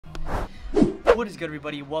What is good,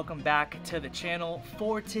 everybody? Welcome back to the channel.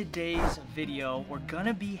 For today's video, we're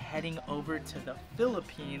gonna be heading over to the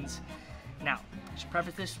Philippines. Now, I should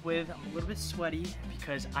preface this with I'm a little bit sweaty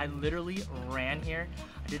because I literally ran here.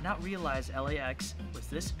 I did not realize LAX was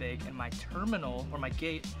this big and my terminal or my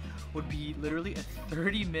gate would be literally a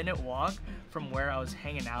 30-minute walk from where I was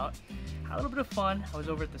hanging out. Had a little bit of fun. I was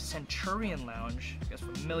over at the Centurion Lounge. You guys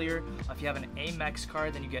familiar? If you have an Amex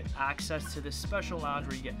card, then you get access to this special lounge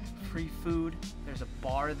where you get free food. There's a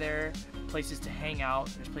bar there, places to hang out,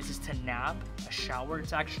 there's places to nap, a shower.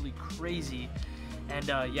 It's actually crazy. And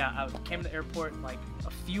yeah, I came to the airport like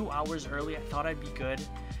a few hours early. I thought I'd be good.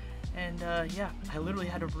 And yeah, I literally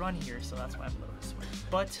had to run here, so that's why I'm a little bit sweaty.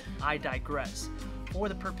 But I digress. For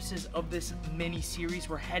the purposes of this mini series,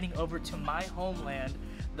 we're heading over to my homeland,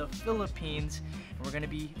 the Philippines, and we're gonna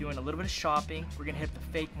be doing a little bit of shopping. We're gonna hit the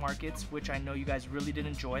fake markets, which I know you guys really did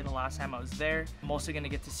enjoy the last time I was there. I'm also gonna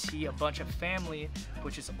get to see a bunch of family,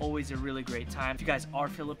 which is always a really great time. If you guys are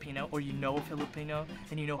Filipino or you know a Filipino,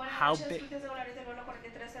 then you know how big.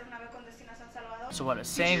 So what I was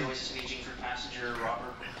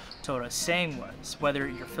saying was, whether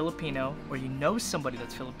you're Filipino or you know somebody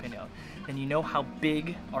that's Filipino, then you know how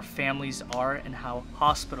big our families are and how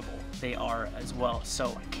hospitable they are as well. So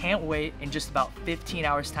I can't wait. In just about 15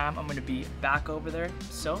 hours time, I'm gonna be back over there.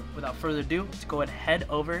 So without further ado, let's go ahead and head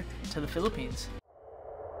over to the Philippines.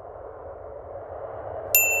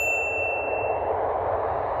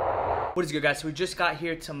 What is good, guys? So we just got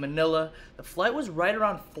here to Manila. The flight was right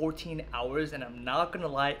around 14 hours and I'm not gonna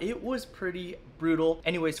lie, it was pretty brutal.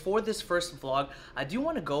 Anyways, for this first vlog, I do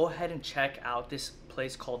want to go ahead and check out this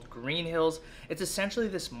place called Green Hills. It's essentially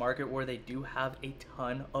this market where they do have a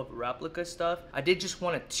ton of replica stuff. I did just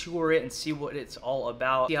want to tour it and see what it's all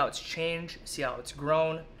about, see how it's changed, see how it's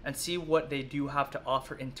grown, and see what they do have to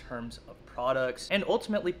offer in terms of products, and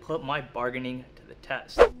ultimately put my bargaining to the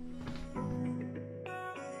test.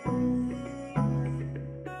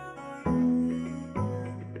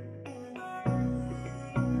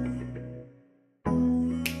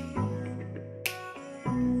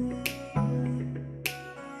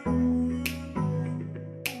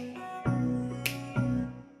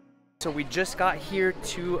 So we just got here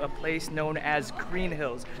to a place known as Green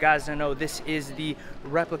Hills. You guys don't know, this is the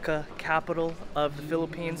replica capital of the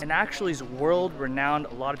Philippines and actually is world renowned.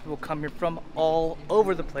 A lot of people come here from all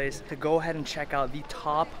over the place to go ahead and check out the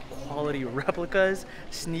top quality replicas,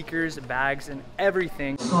 sneakers, bags, and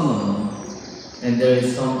everything. Solomon, and there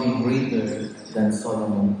is something greater than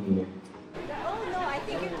Solomon here. Oh no, I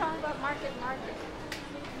think you're talking about market.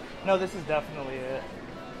 No, this is definitely it.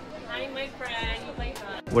 Hi my friend, oh my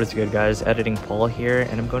god. What is good, guys? Editing Paul here,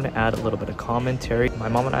 and I'm going to add a little bit of commentary. My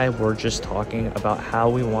mom and I were just talking about how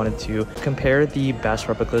we wanted to compare the best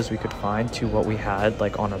replicas we could find to what we had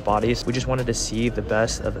like on our bodies. We just wanted to see the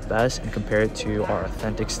best of the best and compare it to our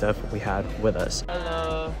authentic stuff we had with us.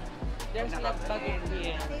 Hello. There's not bag in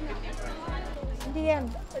here. Hindi yan.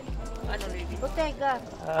 Ano rin? Bottega.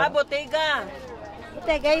 Bottega.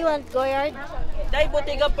 Bottega, you want Goyard? Dai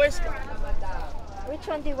Bottega first. Which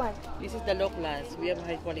one do you want? This is the low class. We have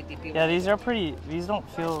high quality people. Yeah, these are pretty, these don't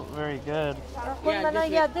feel very good.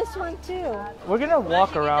 Yeah, this one too. We're gonna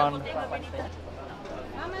walk around.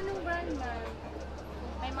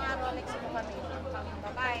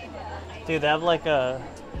 Dude, they have like an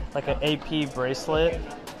AP bracelet.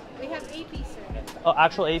 We have AP, sir. Oh,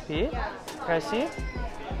 actual AP? Yeah. Can I see?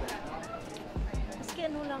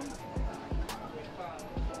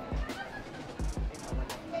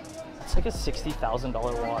 It's like a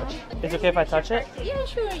 $60,000 watch. Is it okay if I touch it? Yeah,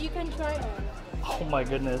 sure. You can try it. Oh my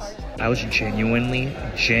goodness. I was genuinely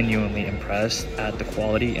impressed at the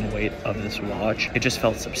quality and weight of this watch. It just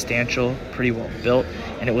felt substantial, pretty well built,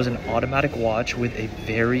 and it was an automatic watch with a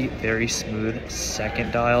very smooth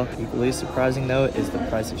second dial. Equally surprising though is the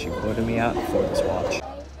price that she quoted me at for this watch.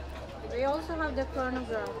 We also have the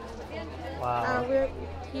chronograph. Wow. We're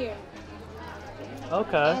here.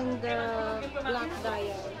 Okay. And the black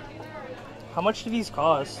dial. How much do these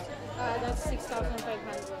cost? That's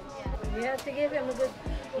 6,500. You have to give him a good...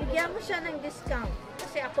 Bigyan mo siya ng discount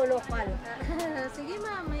kasi ako local. Sige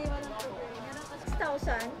ma'am, may walang problema.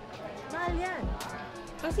 6,000? Mahal yan.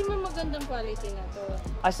 Kasi may magandang quality na to.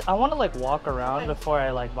 I want to like walk around before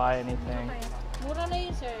I like buy anything. Okay. Mura na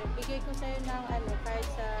yun sir. Bigay ko sa'yo ng kahit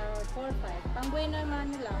sa 4-5. Pang buena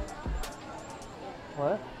man lang.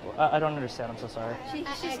 What? I don't understand. I'm so sorry.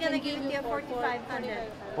 She's gonna give you a 4,500.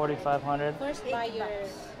 4,500. First buyer.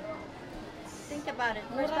 Think about it.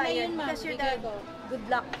 First buyer because you're the good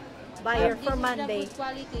luck buyer for Monday. Good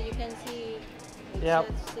quality. You can see Yeah.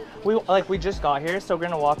 We just got here, so we're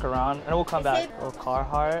gonna walk around and we'll come back. Oh,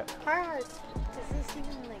 Carhartt. Carhartt. This is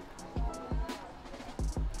even like.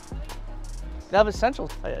 They have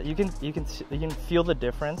essentials. You can feel the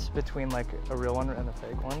difference between like a real one and a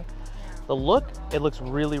fake one. The look, it looks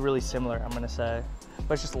really, really similar, I'm gonna say,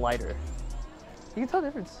 but it's just lighter. You can tell the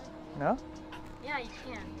difference, no? Yeah, you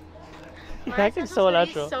can. Yeah, it's so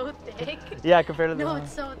natural. So thick. Yeah, compared to the No,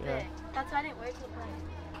 it's so thick. That's why it works with mine.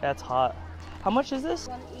 That's hot. How much is this?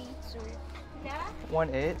 1.8, sir. Yeah.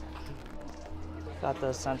 1.8. Got the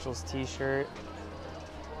essentials T-shirt.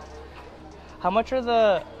 How much are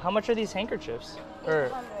these handkerchiefs? Or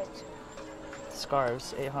 800.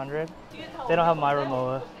 scarves? 800. They don't have my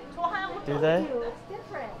Momoa, do they? It's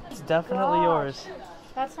different. It's definitely yours.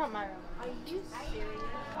 That's not my room. Are you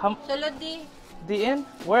serious? Sulod di. Diin?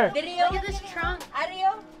 Where? Look at this trunk.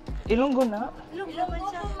 Ario. Ilonggo na.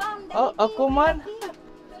 Ma'am. Oh, ako man.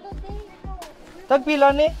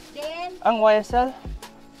 Tagpila ni Then, ang YSL.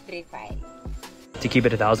 3.5. To keep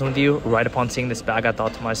it 1,000 with you, right upon seeing this bag, I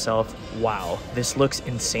thought to myself, wow, this looks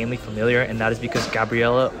insanely familiar, and that is because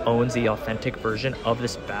Gabriella owns the authentic version of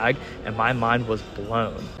this bag, and my mind was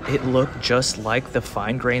blown. It looked just like the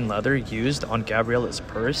fine grain leather used on Gabriella's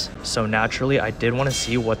purse, so naturally, I did want to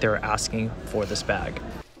see what they were asking for this bag.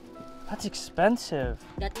 That's expensive.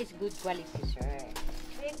 That is good quality, sir.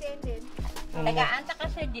 Hindi. Nag-aanta ka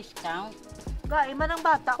sa discount. Gaya man ang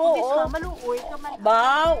bata Oo. ko, discount, maluoy ka man.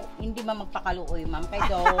 Baw! Hindi man magpakaluoy, ma'am. Kay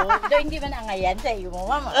do hindi man angayan sa iyo mo,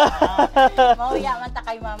 ma'am. Mauya man ta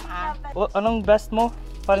kay ma'am. Anong best mo?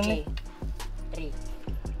 Parang Okay. 3.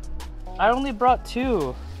 I only brought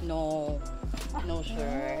 2. No. No,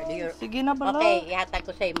 sir. Sige na bala. Okay, ihatag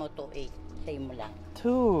ko sa imo 2.8. Sa imo lang.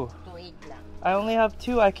 2. 2.8 lang. I only have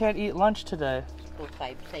 2. I can't eat lunch today.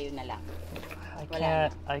 2.5 sa iyo na lang. I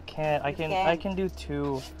can do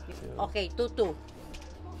 2. Okay, 2.2.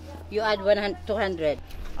 You add 200.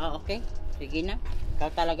 Ah, okay. Sige na. Ikaw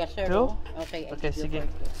talaga, sir. Two? Okay. Okay, sige.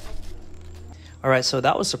 Alright, so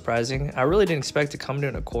that was surprising. I really didn't expect to come to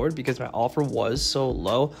an accord because my offer was so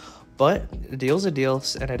low, but a deal's a deal,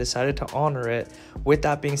 and I decided to honor it. With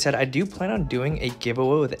that being said, I do plan on doing a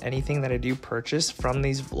giveaway with anything that I do purchase from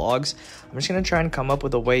these vlogs. I'm just gonna try and come up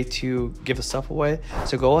with a way to give the stuff away.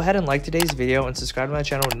 So go ahead and like today's video and subscribe to my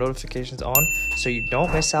channel with notifications on so you don't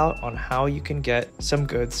miss out on how you can get some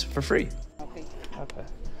goods for free. Okay. Okay.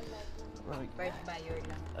 First buyer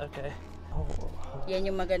lang. Okay. Oh. Yan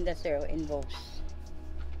yung maganda, sir, inbox.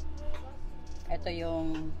 Ito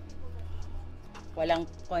yung walang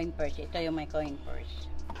coin purse. Ito yung may coin purse.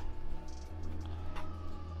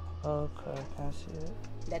 Okay, can I see it?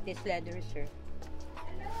 That is leather, sir.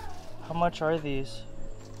 How much are these?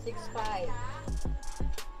 6.5.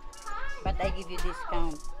 But I give you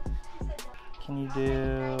discount. Can you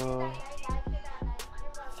do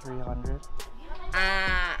 300?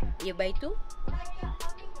 You buy 2?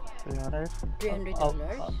 300? $300?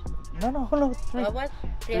 No. What?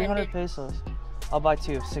 300 pesos. I'll buy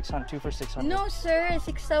 2. 600. 2 for 600. No, sir.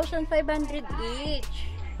 6,500 each.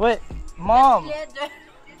 Wait, Mom. Leather.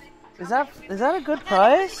 Is that a good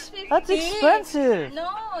price? That's expensive. No,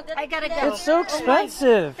 that's I gotta leather. go. It's so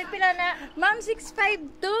expensive. Tagpila na. Ma'am, 6.5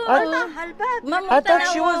 to. Halbat. Ma'am, I thought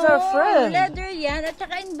she was our friend. Leather yan. At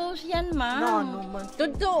saka emboss yan, ma'am. No man.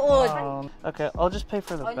 Tutuod. Okay, I'll just pay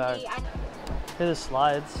for the bag. Here are the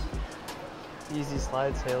slides. Easy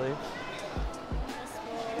slides, Haley.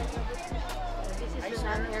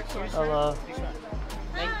 Hello.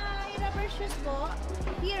 Hi, rubber shoes po.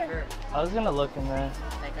 Here. I was gonna look in there.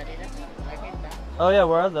 Oh yeah,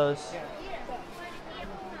 where are those?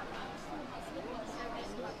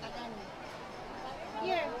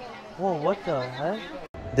 Here. Whoa, what the heck?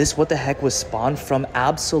 This what the heck was spawned from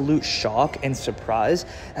absolute shock and surprise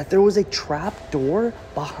that there was a trap door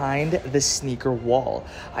behind the sneaker wall.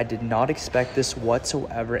 I did not expect this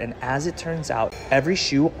whatsoever, and as it turns out, every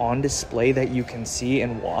shoe on display that you can see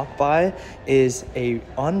and walk by is a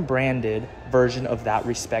unbranded version of that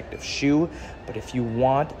respective shoe. But if you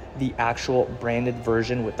want the actual branded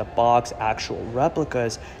version with the box, actual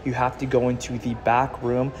replicas, you have to go into the back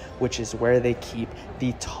room, which is where they keep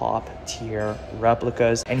the top tier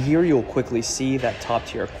replicas. And here you'll quickly see that top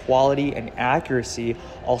tier quality and accuracy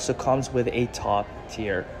also comes with a top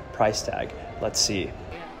tier price tag. Let's see.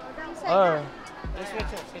 Oh.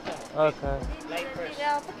 Okay. Hindi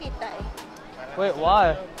ako pakita eh. Wait,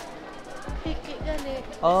 why? Piki gani.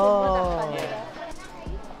 Oh.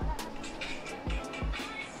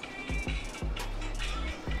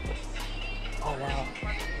 Oh wow.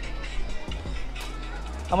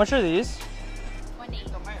 How much are these?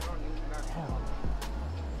 1.8.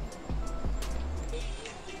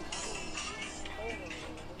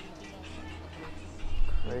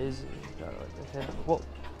 Okay. Well,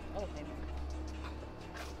 Oh, okay.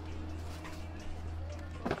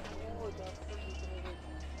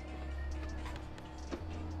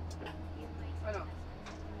 Ano?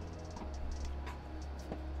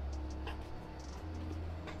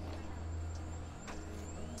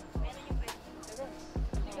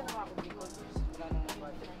 Hindi ka naman ako because wala nang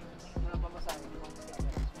budget. Wala pa masahin mo.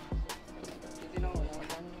 Hindi na ako.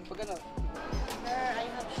 Pag ano, Sir, I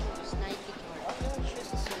have shoes, Nike. Your shoes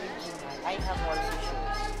is original. I have also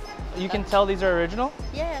shoes. you can tell these are original?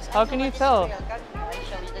 Yes. How can you tell? I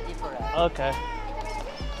show you the difference. Okay.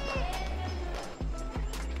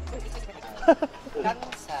 Come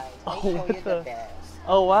inside. I Oh, show what you the the- best.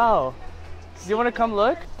 Oh, wow. Do you want to come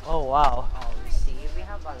look? Oh, wow. Oh, you see, we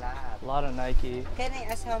have a lot. A lot of Nike. Can I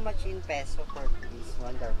ask how much in peso for this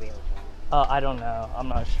one, the real one? I don't know. I'm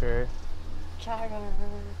not sure. Charan.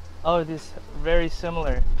 Oh, these very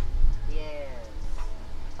similar. Yes.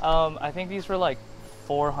 I think these were like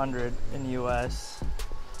 400 in US.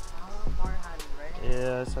 Oh, 400.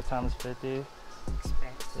 Yeah, so times 50.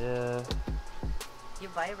 Expensive. Yeah. You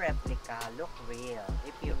buy replica, look real.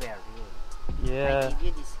 If you wear real, Yeah. I give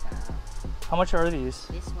you discount. How much are these?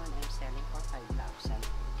 This one I'm selling for 5,000.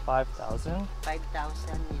 5,000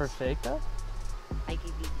 5,000 is for fake though? I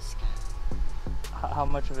give you discount. How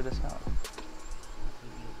much of a discount? I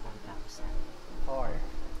give you 4,000. Four.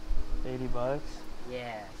 80 bucks.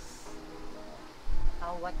 Yes.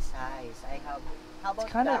 How what size? I have. How about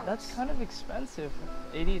That's kind of expensive.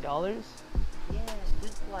 $80. Yes,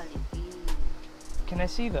 good quality. Can I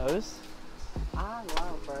see those? Ah,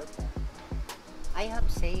 wow, perfect. I have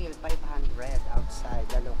sale 500 outside,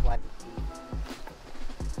 the low quality.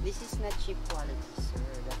 This is not cheap quality, sir.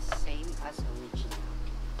 That's same as original.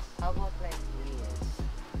 How about like this?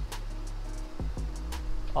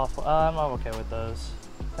 Awful. I'm okay with those.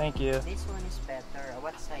 Thank you. This one is better.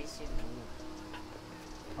 What size you need?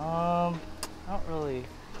 Not really.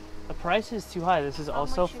 The price is too high. This is How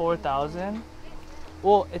also much you 4,000.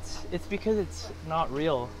 Well, it's because it's not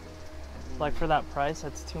real. Like for that price,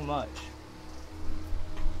 that's too much.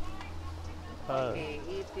 Okay,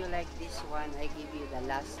 if you like this one, I give you the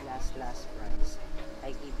last price. I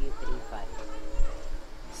give you 3,500.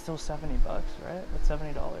 Still 70 bucks, right? That's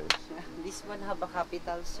 $70. This one have a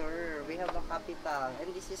capital, sir. We have a capital,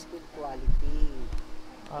 and this is good quality.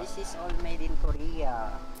 This is all made in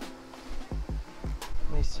Korea.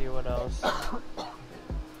 Let me see what else.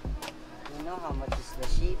 You know how much is the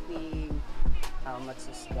shipping? How much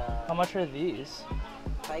is the How much are these?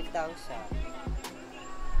 5,000?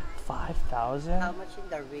 5,000? How much in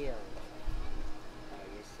the real? Oh,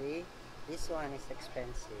 you see, this one is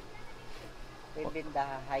expensive. Even the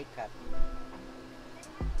high cut.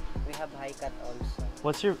 We have high cut also.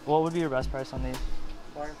 What would be your best price on these?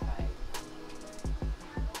 4 or 5.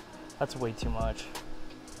 That's way too much.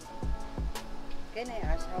 Can I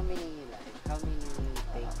ask how many you like? How many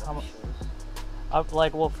take How of mu-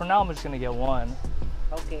 shoes? Well, for now I'm just gonna get one.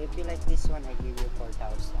 Okay, if you like this one, I give you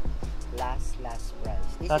 4,000. Last price.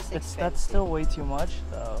 This is That's still way too much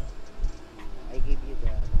though. I give you the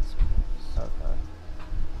last price. Okay.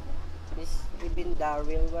 This even the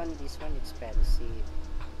real one, this one expensive.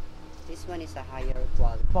 This one is a higher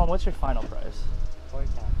quality. Come on, what's your final price?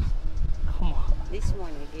 4,000. Come on. This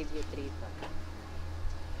one I give you 3,500.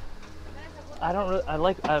 I don't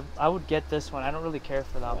really. I would get this one. I don't really care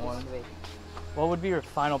for that one. Just wait. What would be your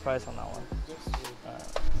final price on that one? Just wait.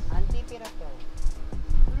 Alright. Auntie, pira to.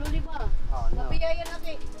 Luli ba? Oh no. Napiya yan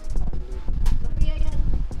natin. Only, Napiya yan.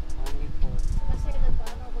 only 4. Kasi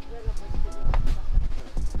nagpaano ako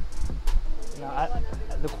No,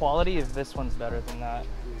 the quality of this one's better than that.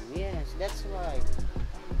 Yes, that's why.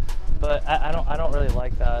 But I don't really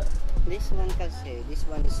like that. This one kasi, this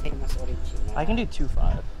one is same as original. I can do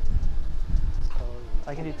 2.5. So,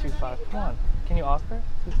 I can do 2.5. Come on. Can you offer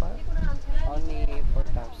 2.5? only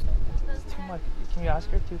 4,000. It's too much. Can you ask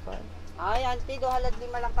her 2.5? Ay, auntie, dohalad 5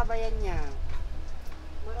 lang kabayan niya.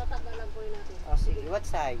 Maratag na lang po yun natin. Oh, sige. What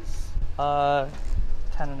size?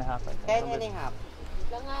 10 and a half, I think. 10 and a half.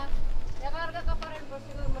 Lang nga. Nakarga ka pa rin po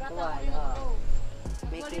siguro. Maratag Why? ko yun ito.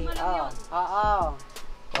 Making, Actually, malam yun. Oo.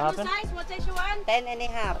 What happened? What size you want? 10 and a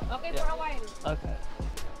half. Okay, for a while. Okay.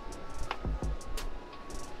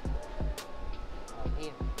 Oh,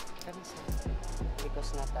 here. Come inside.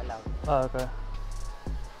 Because not allowed. Oh, okay.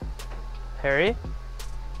 Harry?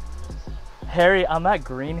 Harry, I'm at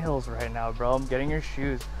Green Hills right now, bro. I'm getting your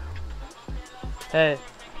shoes. Hey,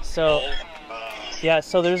 so yeah,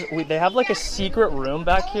 so they have like a secret room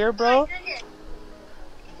back here, bro.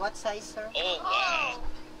 What size, sir? Oh, wow.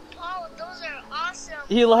 Oh, those are awesome.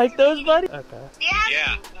 You like those, buddy? Okay.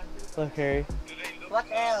 Yeah. Look, Harry. Do they look What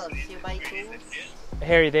else? You buy 2?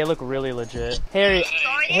 Harry, they look really legit. Harry,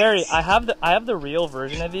 I have the real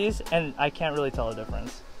version of these, and I can't really tell the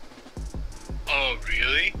difference. Oh,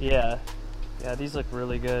 really? Yeah, these look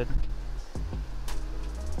really good.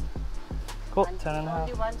 Cool, 10 and a half.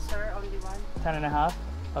 Only one, sir. Only one. 10 and a half.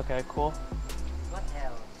 Okay, cool. What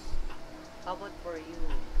else? How about for you?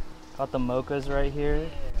 Got the mochas right here.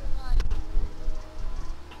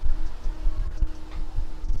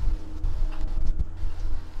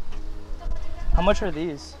 How much are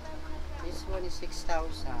these? This one is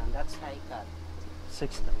 6,000. That's high cut.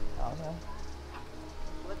 6,000.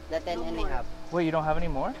 The 10 and a half. Wait, you don't have any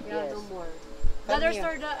more? Yeah, Yes. no more. Come The other here.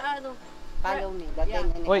 store, the Follow me. The 10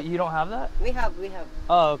 and a half. Wait, you don't have that? We have.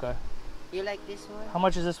 Oh, okay. You like this one? How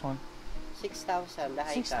much is this one? 6,000. The high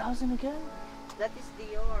cut. 6,000 again? That is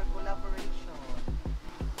Dior collaboration.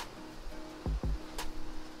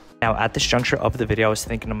 Now, at this juncture of the video, I was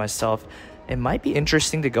thinking to myself, it might be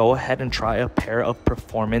interesting to go ahead and try a pair of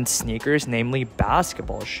performance sneakers, namely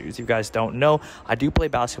basketball shoes. If you guys don't know, I do play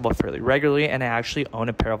basketball fairly regularly, and I actually own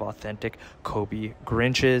a pair of authentic Kobe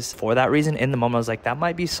Grinches. For that reason, in the moment, I was like, that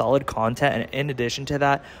might be solid content. And in addition to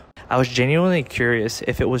that, I was genuinely curious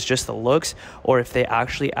if it was just the looks or if they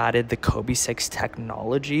actually added the Kobe 6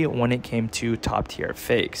 technology when it came to top tier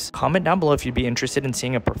fakes. Comment down below if you'd be interested in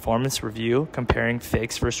seeing a performance review comparing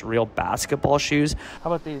fakes versus real basketball shoes. How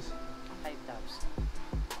about these? 5,000.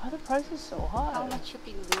 Why are the prices so high? How much you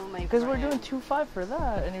can do, my Because we're friend? doing 2.5 for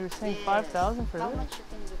that, and you were saying Yes. 5,000 for How this. much you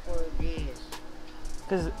can do for this?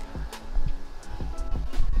 Because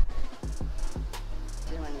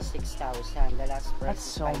This one is 6,000. The last price that's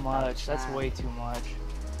is so much. That's 5,000. way too much.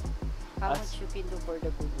 How that's- much you can do for the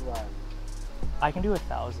good one? I can do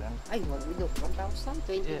 1,000. Ay, what we do? 1,000?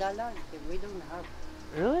 $20. We don't have.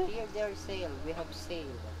 Really? Here, there's sale. We have sale.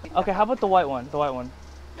 Okay, how about the white one? The white one.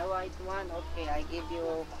 The white one, okay. I give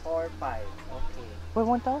you 4, 5. Okay. Wait,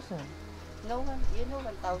 1,000. No one, you know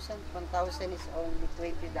 1,000. 1,000 is only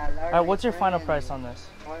 $20. All right, what's your final price on this?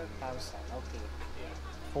 4,000. Okay.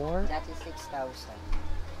 4? That is 6,000.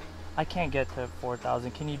 I can't get to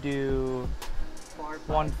 4,000. Can you do 4, 5.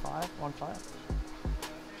 1.5? 1.5?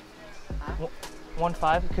 Huh?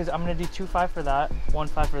 1.5? Because I'm gonna do 2.5 for that,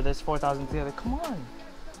 1.5 for this, 4,000 together. Come on.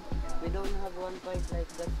 We don't have 1.5 like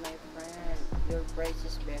that, my friend. Your price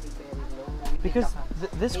is very, very low. Even Because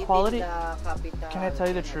this even quality. the capital Can I tell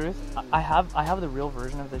you the cannot truth? be- I have the real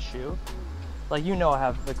version of this shoe. Like, you know, I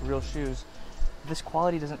have like real shoes. This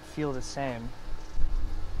quality doesn't feel the same.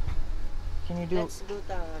 Can you do? Let's go to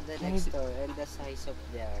the Can next you do- store and the size of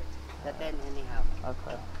there. The 10 and a half.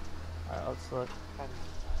 Okay. All right, let's look.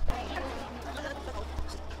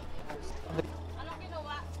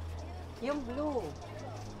 Yung blue.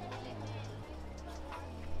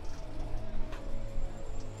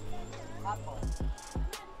 Apple.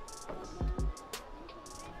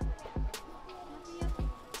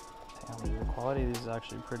 Damn, the quality of these is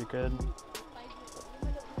actually pretty good.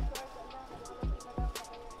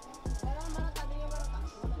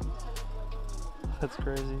 That's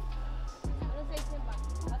crazy.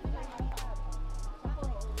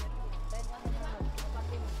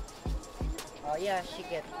 Oh yeah, she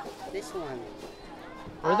get this one.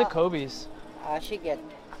 Where are the Kobe's? She get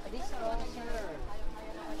this one.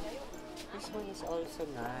 This one is also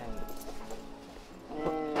nice.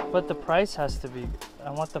 But the price has to be.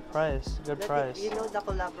 I want the price. Good price. You know the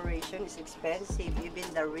collaboration is expensive,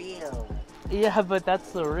 even the real. Yeah, but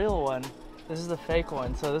that's the real one. This is the fake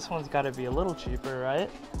one, so this one's got to be a little cheaper, right?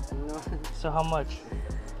 No. So how much?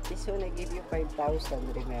 This one I give you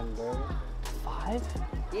 5,000. Remember? 5?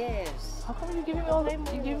 Yes. How come you give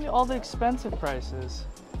me all the expensive prices?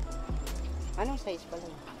 Anong size pala?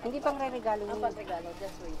 Hindi pang re-regalo mo. Regalo,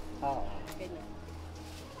 just wait. Oo.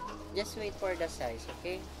 Just wait for the size,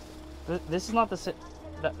 okay? This is not the same.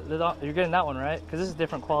 You're getting that one, right? Because this is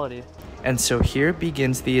different quality. And so here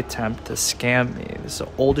begins the attempt to scam me. This is the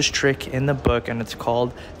oldest trick in the book, and it's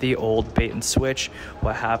called the old bait and switch.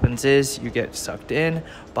 What happens is you get sucked in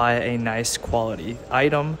by a nice quality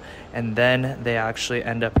item, and then they actually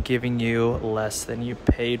end up giving you less than you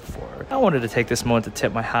paid for. I wanted to take this moment to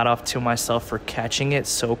tip my hat off to myself for catching it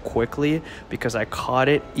so quickly, because I caught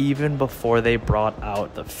it even before they brought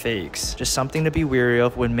out the fakes. Just something to be wary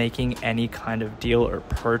of when making any kind of deal or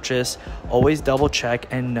purchase. Always double check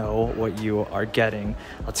and know what you are getting.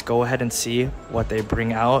 Let's go ahead and see what they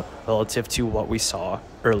bring out relative to what we saw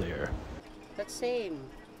earlier. That's same.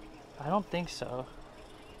 I don't think so.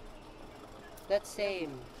 That's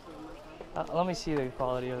same. Let me see the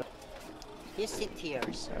quality of it. You sit here,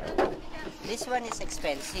 sir. This one is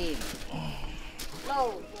expensive.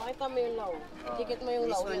 Low. Makita mo yung low. Dikit mo yung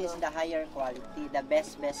This low. one is the higher quality, the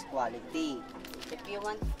best quality. If you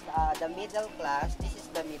want the middle class, this is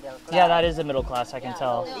the middle class. Yeah, that is the middle class, I can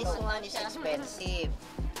tell. This one is expensive.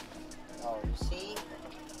 Oh, you see?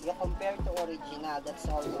 You compare to original, that's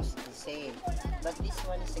almost the same. But this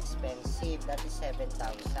one is expensive, that is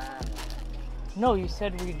 7,000. No, you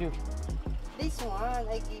said we do. This one,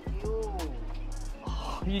 I give you.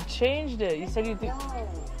 You changed it. You said you do. No,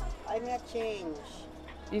 I'm not changed.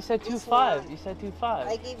 You said This 2.5. one. You said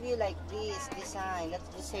I 2.5. give you like this design, that's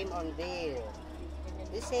the same on there.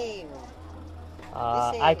 The same.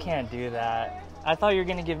 I can't do that. I thought you were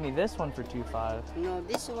gonna give me this one for 2.5. No,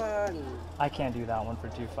 this one. I can't do that one for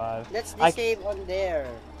 2.5. That's the same on there.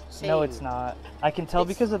 Same. No, it's not. I can tell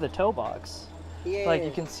It's- because of the toe box. Yeah. Like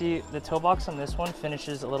you can see the toe box on this one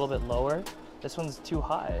finishes a little bit lower. This one's too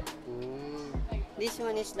high. This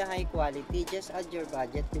one is the high quality. Just add your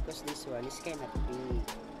budget because this one is cannot be.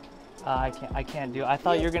 I can't do. I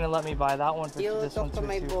thought you were gonna let me buy that one for You this one talk to for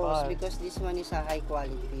my boss 2.5. because this one is a high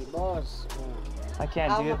quality, boss. I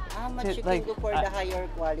can't do it. How much Dude, you like, can go for the higher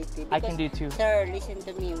quality? I can Because, do two. Sir, listen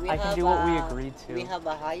to me. I can do what we agreed to. We have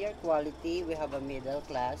a higher quality. We have a middle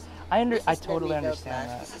class. I This is the totally middle understand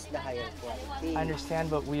class, that. This is the higher quality. I understand,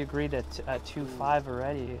 but we agreed at 2.5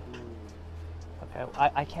 already. Okay,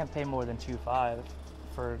 I can't pay more than 2.5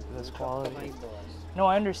 for this My quality. boss. No,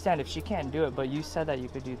 I understand if she can't do it, but you said that you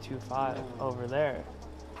could do 2.5 over there.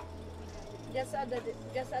 Just add,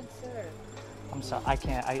 sir. I'm sorry, I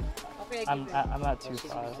can't. Okay, I'm at This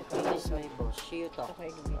 2.5. is my boss. She you talk. Okay,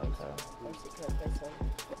 give me this Okay. one. 600 pesos.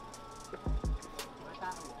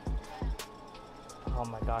 Oh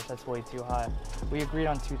my gosh, that's way too high. We agreed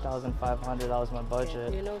on 2,500. That was my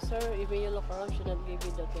budget. You know, sir, even you look around, should not give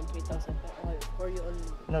you that 3,000 for you only.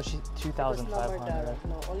 No, she's Because no more 2,500. dollar.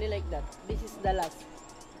 No, only like that. This is the last.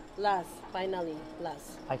 Last, finally,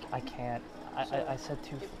 last. I can't. I said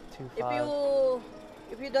 2.5.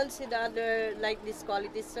 If you don't see the other like this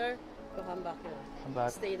quality, sir, you come back here. Come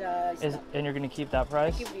back. Stay the And you're gonna keep that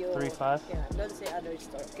price? give you 3.5. Yeah, don't say other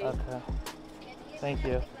store, okay? Okay. Thank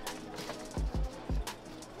you.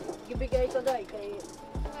 Ibigay ko daw kay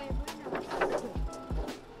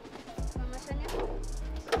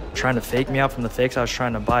Trying to fake me out from the fakes I was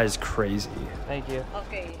trying to buy is crazy. Thank you.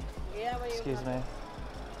 Okay. Yeah, well, Excuse me.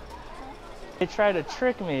 They tried to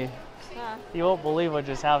trick me. You won't believe what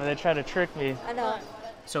just happened. They tried to trick me. Ano?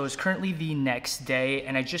 So it's currently the next day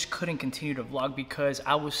and I just couldn't continue to vlog because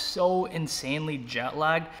I was so insanely jet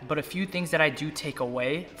lagged. But a few things that I do take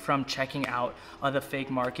away from checking out the fake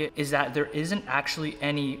market is that there isn't actually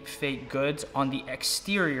any fake goods on the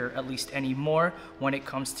exterior, at least anymore, when it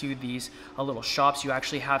comes to these little shops. You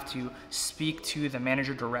actually have to speak to the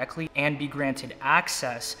manager directly and be granted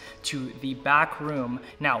access to the back room.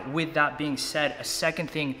 Now, with that being said, a second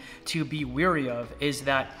thing to be wary of is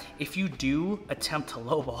that if you do attempt to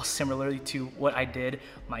lowball similarly to what I did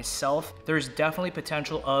myself, there's definitely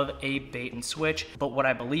potential of a bait and switch. But what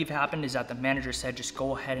I believe happened is that the manager said just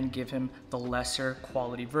go ahead and give him the lesser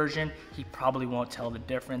quality version. He probably won't tell the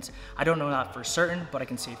difference. I don't know that for certain, but I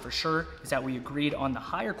can say for sure is that we agreed on the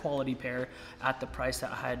higher quality pair at the price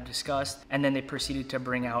that I had discussed, and then they proceeded to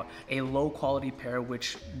bring out a low quality pair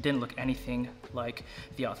which didn't look anything like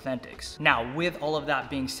the authentics. Now, with all of that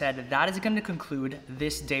being said, that is going to conclude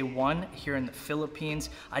this day one here in the Philippines.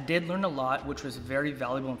 I did learn a lot, which was very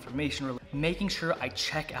valuable information, making sure I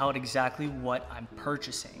check out exactly what I'm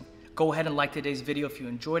purchasing. Go ahead and like today's video if you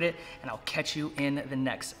enjoyed it, and I'll catch you in the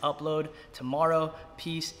next upload tomorrow.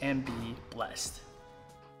 Peace and be blessed.